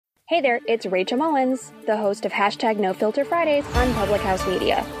Hey there, it's Rachel Mullins, the host of Hashtag No Filter Fridays on Public House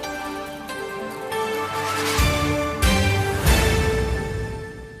Media.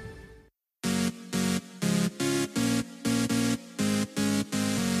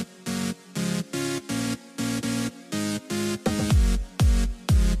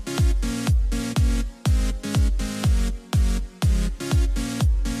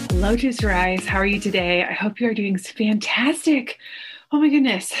 Hello, Choosetoriseup. How are you today? I hope you are doing fantastic. Oh my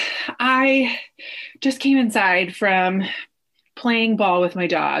goodness. I just came inside from playing ball with my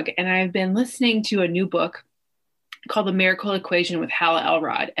dog, and I've been listening to a new book called The Miracle Equation with Hal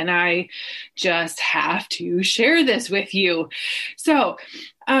Elrod, and I just have to share this with you. So,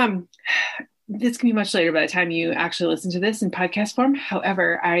 this can be much later by the time you actually listen to this in podcast form.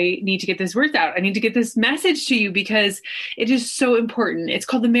 However, I need to get this words out. I need to get this message to you because it is so important. It's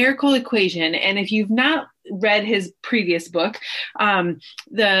called The Miracle Equation. And if you've not read his previous book,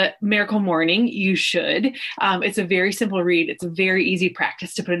 The Miracle Morning, you should. It's a very simple read. It's a very easy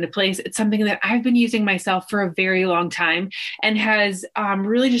practice to put into place. It's something that I've been using myself for a very long time and has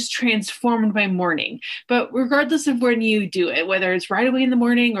really just transformed my morning. But regardless of when you do it, whether it's right away in the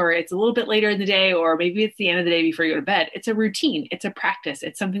morning or it's a little bit later in the day, or maybe it's the end of the day before you go to bed, it's a routine. It's a practice.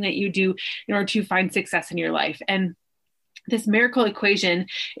 It's something that you do in order to find success in your life. And this miracle equation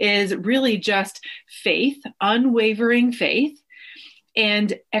is really just faith, unwavering faith,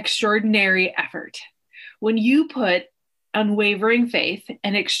 and extraordinary effort. When you put unwavering faith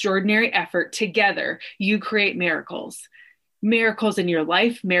and extraordinary effort together, you create miracles. Miracles in your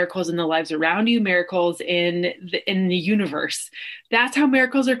life, miracles in the lives around you, miracles in the universe. That's how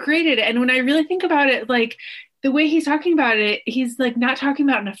miracles are created. And when I really think about it, like, the way he's talking about it, he's like not talking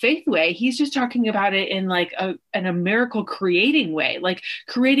about in a faith way. He's just talking about it in like a miracle creating way, like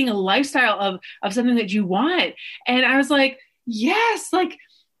creating a lifestyle of something that you want. And I was like, yes, like,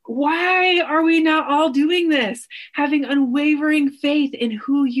 why are we not all doing this? Having unwavering faith in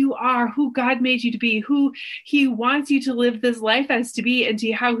who you are, who God made you to be, who he wants you to live this life as to be, and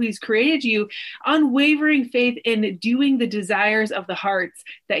to how he's created you. Unwavering faith in doing the desires of the hearts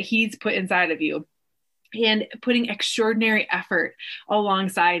that he's put inside of you. And putting extraordinary effort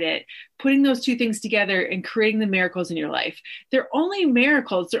alongside it, putting those two things together and creating the miracles in your life. They're only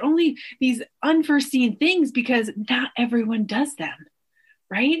miracles. They're only these unforeseen things because not everyone does them,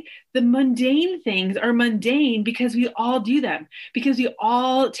 right? The mundane things are mundane because we all do them, because we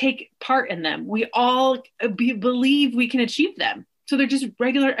all take part in them. We all believe we can achieve them. So they're just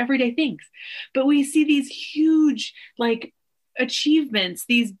regular everyday things. But we see these huge, like, achievements,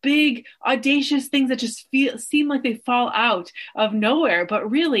 these big audacious things that just seem like they fall out of nowhere,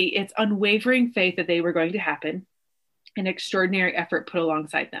 but really it's unwavering faith that they were going to happen and extraordinary effort put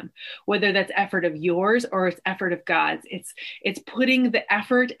alongside them, whether that's effort of yours or it's effort of God's. It's putting the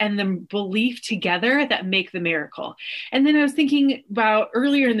effort and the belief together that make the miracle. And then I was thinking about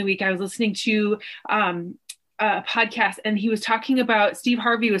earlier in the week, I was listening to a podcast, and Steve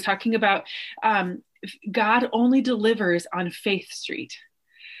Harvey was talking about God only delivers on Faith Street.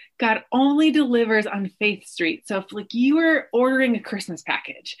 God only delivers on Faith Street. So if like you were ordering a Christmas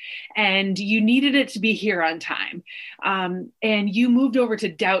package and you needed it to be here on time, and you moved over to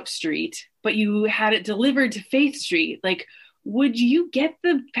Doubt Street, but you had it delivered to Faith Street, like, would you get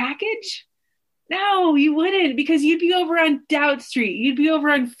the package? No, you wouldn't, because you'd be over on Doubt Street. You'd be over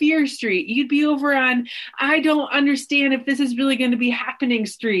on Fear Street. You'd be over on, I don't understand if this is really going to be happening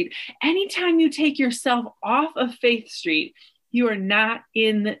Street. Anytime you take yourself off of Faith Street, you are not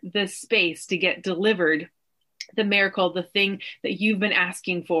in the space to get delivered the miracle, the thing that you've been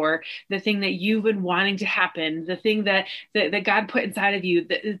asking for, the thing that you've been wanting to happen, the thing that God put inside of you.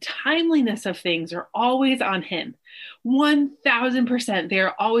 The timeliness of things are always on him. 1000%. They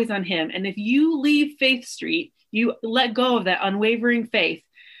are always on him. And if you leave Faith Street, you let go of that unwavering faith,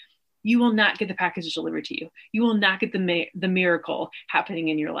 you will not get the package delivered to you. You will not get the miracle happening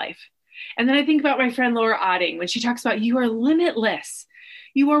in your life. And then I think about my friend Laura Otting when she talks about you are limitless.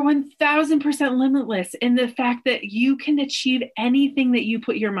 You are 1000% limitless in the fact that you can achieve anything that you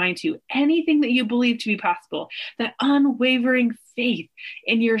put your mind to, anything that you believe to be possible, that unwavering faith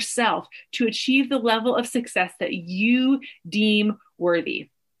in yourself to achieve the level of success that you deem worthy.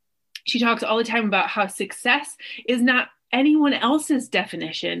 She talks all the time about how success is not anyone else's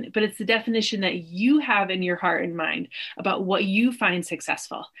definition, but it's the definition that you have in your heart and mind about what you find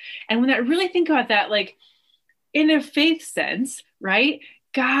successful. And when I really think about that, like in a faith sense, right?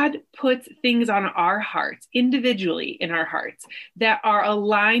 God puts things on our hearts, individually in our hearts, that are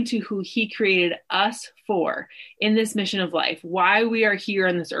aligned to who he created us for in this mission of life, why we are here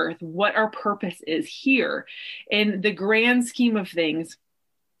on this earth, what our purpose is here in the grand scheme of things.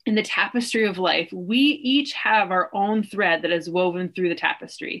 in the tapestry of life, we each have our own thread that is woven through the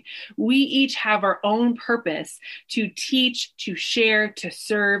tapestry. We each have our own purpose to teach, to share, to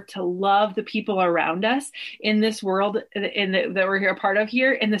serve, to love the people around us in this world that we're here a part of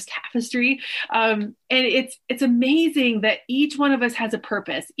here in this tapestry. And it's amazing that each one of us has a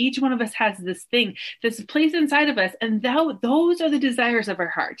purpose. Each one of us has this thing, this place inside of us, and those are the desires of our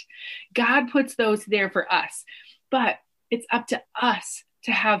heart. God puts those there for us, but it's up to us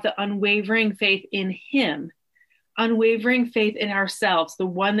to have the unwavering faith in him, unwavering faith in ourselves, the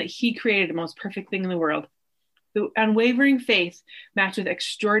one that he created, the most perfect thing in the world. The unwavering faith matched with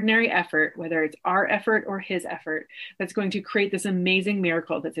extraordinary effort, whether it's our effort or his effort, that's going to create this amazing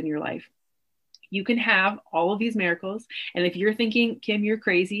miracle that's in your life. You can have all of these miracles. And if you're thinking, Kim, you're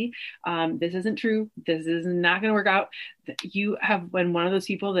crazy, this isn't true, this is not going to work out, you have been one of those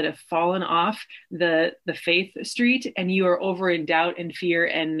people that have fallen off the faith street, and you are over in doubt and fear,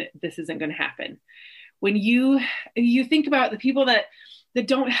 and this isn't going to happen. When you think about the people that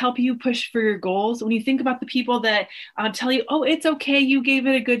don't help you push for your goals, when you think about the people that tell you, oh, it's okay, you gave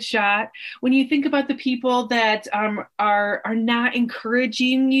it a good shot, when you think about the people that are not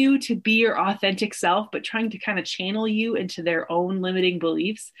encouraging you to be your authentic self, but trying to kind of channel you into their own limiting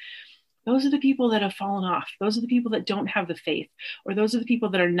beliefs, those are the people that have fallen off. Those are the people that don't have the faith, or those are the people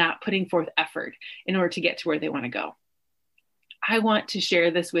that are not putting forth effort in order to get to where they want to go. I want to share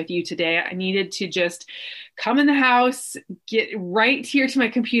this with you today. I needed to just come in the house, get right here to my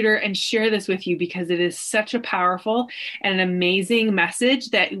computer and share this with you, because it is such a powerful and an amazing message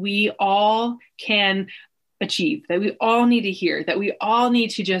that we all can achieve, that we all need to hear, that we all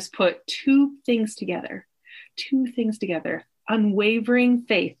need to just put two things together, unwavering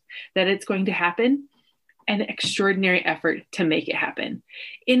faith that it's going to happen, and extraordinary effort to make it happen.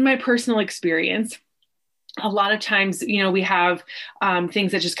 In my personal experience, a lot of times, we have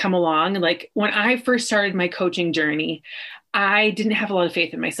things that just come along. Like when I first started my coaching journey, I didn't have a lot of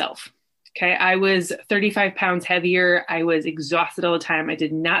faith in myself. Okay. I was 35 pounds heavier. I was exhausted all the time. I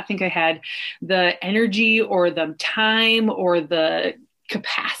did not think I had the energy or the time or the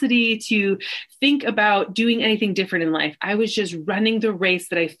capacity to think about doing anything different in life. I was just running the race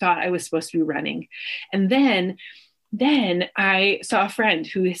that I thought I was supposed to be running. And then I saw a friend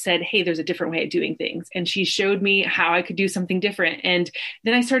who said, hey, there's a different way of doing things. And she showed me how I could do something different. And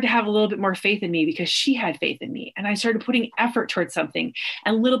then I started to have a little bit more faith in me because she had faith in me. And I started putting effort towards something.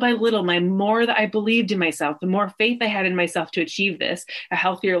 And little by little, the more that I believed in myself, the more faith I had in myself to achieve this, a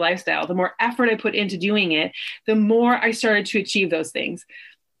healthier lifestyle, the more effort I put into doing it, the more I started to achieve those things.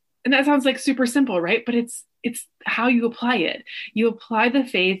 And that sounds like super simple, right? But it's how you apply it. You apply the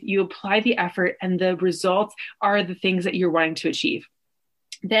faith, you apply the effort, and the results are the things that you're wanting to achieve.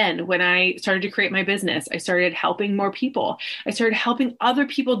 Then when I started to create my business, I started helping more people. I started helping other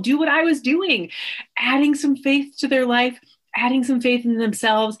people do what I was doing, adding some faith to their life, adding some faith in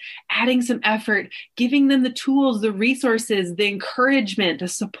themselves, adding some effort, giving them the tools, the resources, the encouragement, the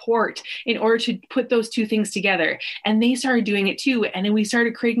support in order to put those two things together. And they started doing it too. And then we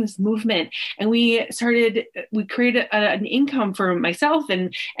started creating this movement, and we created an income for myself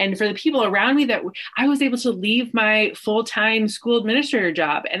and for the people around me, that I was able to leave my full-time school administrator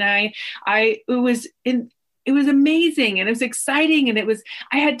job. And it was amazing, and it was exciting, and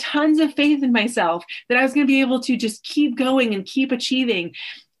I had tons of faith in myself that I was going to be able to just keep going and keep achieving.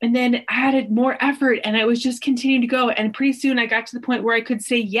 And then I added more effort, and I was just continuing to go. And pretty soon I got to the point where I could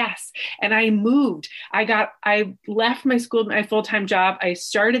say yes. And I moved. I left my full-time job. I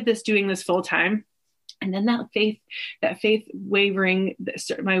started doing this full-time. And then my faith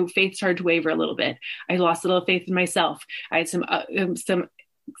started to waver a little bit. I lost a little faith in myself. I had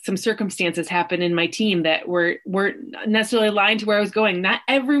some circumstances happen in my team that weren't necessarily aligned to where I was going. Not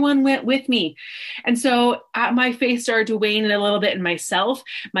everyone went with me. And so my faith started to wane a little bit in myself.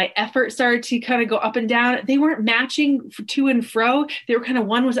 My effort started to kind of go up and down. They weren't matching to and fro. They were kind of,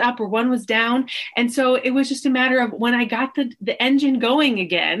 one was up or one was down. And so it was just a matter of when I got the engine going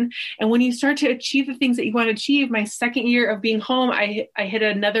again. And when you start to achieve the things that you want to achieve, my second year of being home, I hit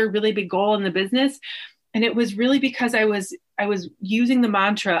another really big goal in the business. And it was really because I was using the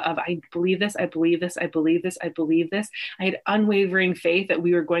mantra of, I believe this, I believe this, I believe this, I believe this. I had unwavering faith that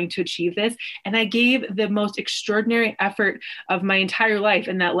we were going to achieve this. And I gave the most extraordinary effort of my entire life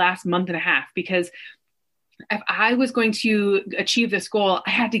in that last month and a half, because if I was going to achieve this goal,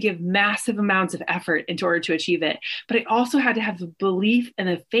 I had to give massive amounts of effort in order to achieve it. But I also had to have the belief and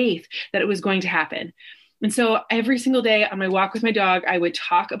the faith that it was going to happen. And so every single day on my walk with my dog, I would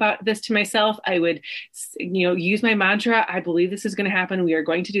talk about this to myself. I would, use my mantra. I believe this is going to happen. We are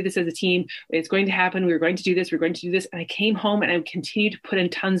going to do this as a team. It's going to happen. We're going to do this. We're going to do this. And I came home and I continued to put in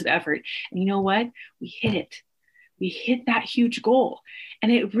tons of effort. And you know what? We hit it. We hit that huge goal.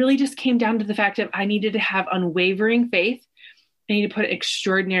 And it really just came down to the fact that I needed to have unwavering faith. I need to put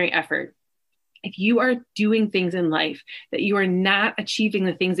extraordinary effort. If you are doing things in life that you are not achieving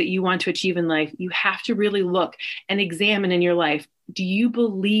the things that you want to achieve in life, you have to really look and examine in your life. Do you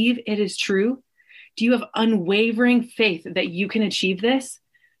believe it is true? Do you have unwavering faith that you can achieve this?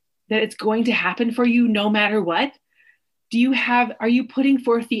 That it's going to happen for you no matter what? Are you putting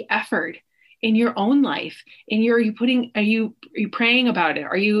forth the effort in your own life? Are you praying about it?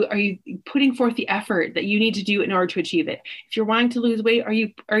 Are you putting forth the effort that you need to do in order to achieve it? If you're wanting to lose weight, are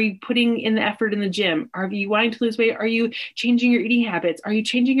you putting in the effort in the gym? Are you wanting to lose weight? Are you changing your eating habits? Are you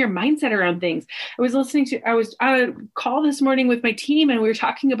changing your mindset around things? I was on a call this morning with my team, and we were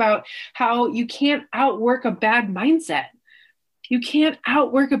talking about how you can't outwork a bad mindset. You can't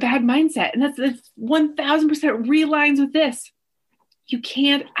outwork a bad mindset. And that's 1000% realigns with this. You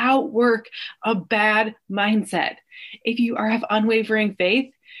can't outwork a bad mindset. If you have unwavering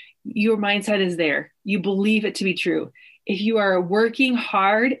faith, your mindset is there. You believe it to be true. If you are working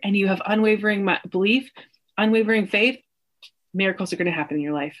hard and you have unwavering belief, unwavering faith, miracles are going to happen in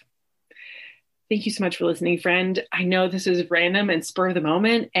your life. Thank you so much for listening, friend. I know this is random and spur of the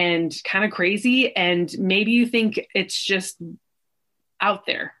moment and kind of crazy, and maybe you think it's just out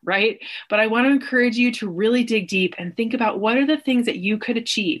there, right? But I want to encourage you to really dig deep and think about what are the things that you could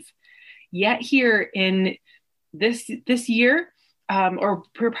achieve yet here in this year, or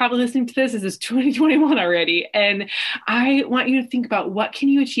you're probably listening to this as it's 2021 already. And I want you to think about what can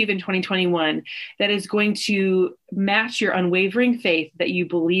you achieve in 2021 that is going to match your unwavering faith that you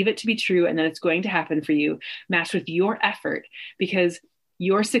believe it to be true and that it's going to happen for you, matched with your effort, because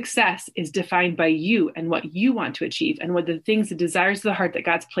your success is defined by you and what you want to achieve and what the things, the desires of the heart that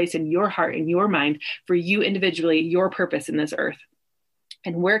God's placed in your heart and your mind for you individually, your purpose in this earth.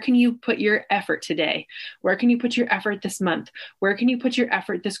 And where can you put your effort today? Where can you put your effort this month? Where can you put your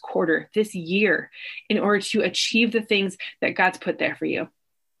effort this quarter, this year, in order to achieve the things that God's put there for you?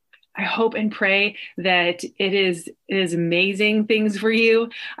 I hope and pray that it is amazing things for you.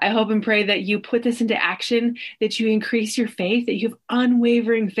 I hope and pray that you put this into action, that you increase your faith, that you have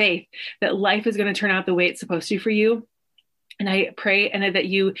unwavering faith that life is going to turn out the way it's supposed to for you. And I pray that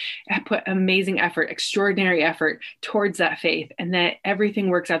you put amazing effort, extraordinary effort towards that faith, and that everything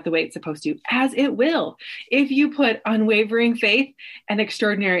works out the way it's supposed to, as it will. If you put unwavering faith and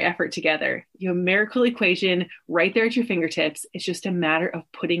extraordinary effort together, you have a miracle equation right there at your fingertips. It's just a matter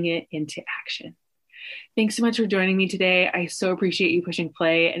of putting it into action. Thanks so much for joining me today. I so appreciate you pushing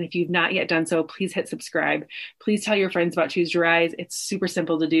play. And if you've not yet done so, please hit subscribe. Please tell your friends about Choose to Rise. It's super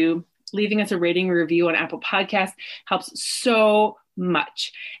simple to do. Leaving us a rating or review on Apple Podcasts helps so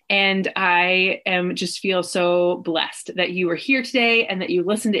much. And I just feel so blessed that you are here today and that you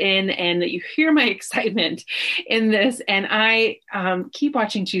listened in and that you hear my excitement in this. And I keep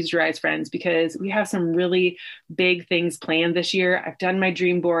watching Choose to Rise, friends, because we have some really big things planned this year. I've done my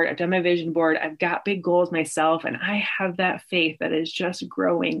dream board. I've done my vision board. I've got big goals myself. And I have that faith that is just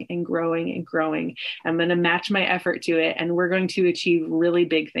growing and growing and growing. I'm going to match my effort to it. And we're going to achieve really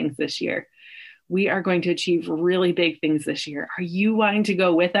big things this year. We are going to achieve really big things this year. Are you wanting to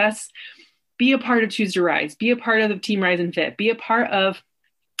go with us? Be a part of Choose to Rise. Be a part of the Team Rise and Fit. Be a part of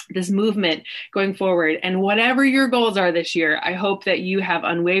this movement going forward. And whatever your goals are this year, I hope that you have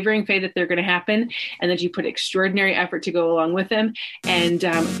unwavering faith that they're going to happen and that you put extraordinary effort to go along with them and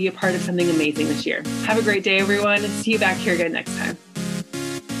be a part of something amazing this year. Have a great day, everyone. See you back here again next time.